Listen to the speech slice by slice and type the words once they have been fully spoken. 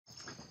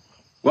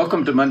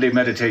Welcome to Monday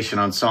Meditation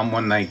on Psalm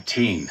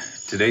 119.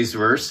 Today's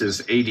verse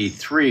is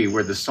 83,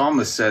 where the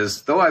psalmist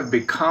says, "Though I've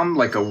become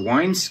like a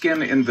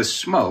wineskin in the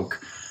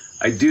smoke,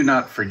 I do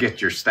not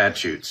forget your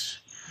statutes."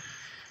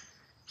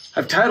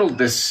 I've titled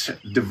this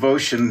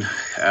devotion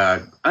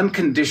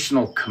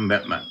Unconditional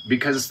Commitment,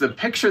 because the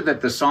picture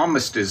that the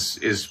psalmist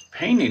is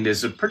painting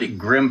is a pretty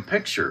grim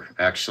picture,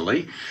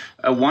 actually.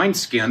 A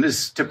wineskin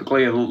is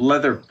typically a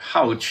leather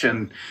pouch,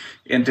 and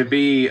to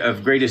be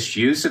of greatest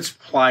use, it's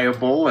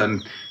pliable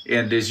and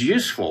is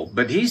useful.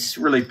 But he's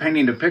really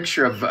painting a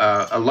picture of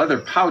a leather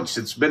pouch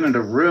that's been in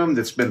a room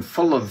that's been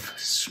full of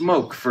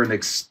smoke for an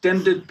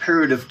extended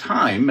period of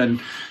time, and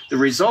the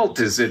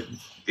result is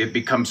it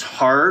becomes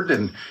hard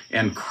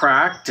and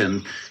cracked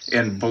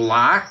and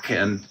black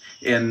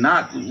and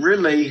not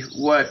really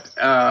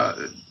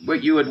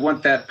what you would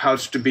want that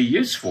pouch to be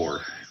used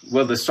for.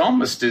 Well, the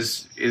psalmist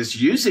is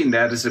using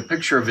that as a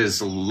picture of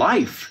his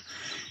life.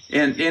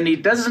 And he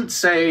doesn't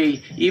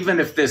say, even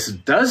if this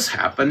does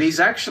happen, he's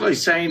actually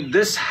saying,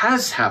 this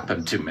has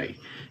happened to me.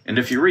 And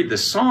if you read the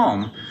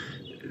psalm,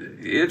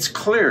 it's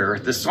clear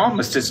the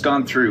psalmist has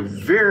gone through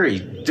very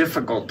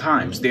difficult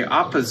times. The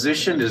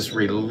opposition is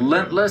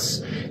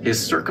relentless. His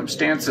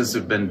circumstances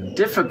have been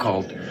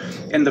difficult.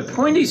 And the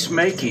point he's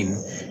making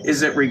is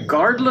that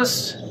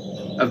regardless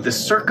of the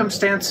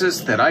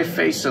circumstances that I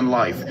face in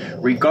life,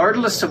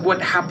 regardless of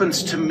what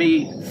happens to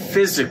me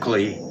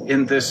physically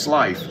in this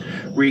life,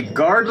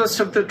 regardless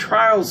of the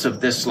trials of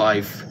this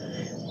life,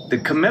 the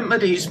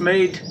commitment he's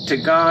made to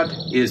God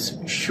is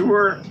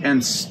sure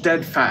and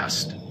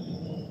steadfast.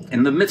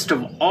 In the midst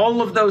of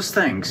all of those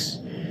things,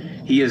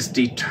 he is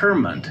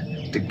determined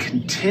to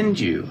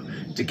continue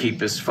to keep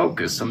his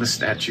focus on the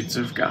statutes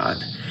of God.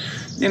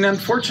 And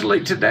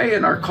unfortunately today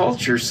in our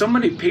culture, so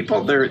many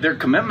people, their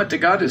commitment to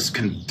God is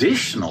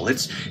conditional.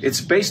 It's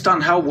based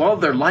on how well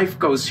their life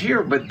goes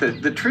here. But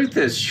the truth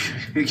is,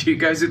 you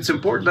guys, it's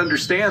important to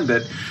understand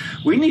that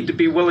we need to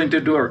be willing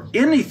to do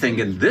anything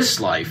in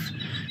this life,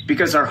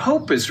 because our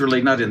hope is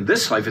really not in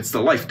this life, it's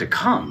the life to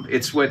come.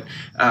 It's what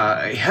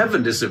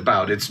heaven is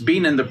about. It's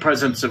being in the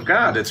presence of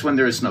God. It's when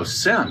there is no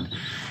sin.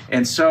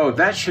 And so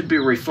that should be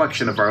a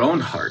reflection of our own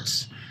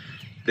hearts,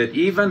 that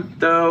even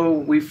though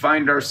we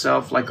find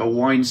ourselves like a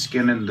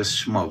wineskin in the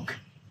smoke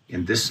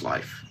in this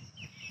life,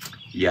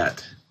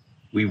 yet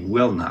we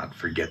will not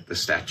forget the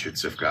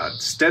statutes of God.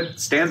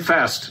 Stand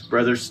fast,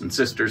 brothers and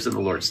sisters in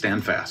the Lord.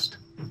 Stand fast.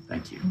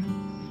 Thank you.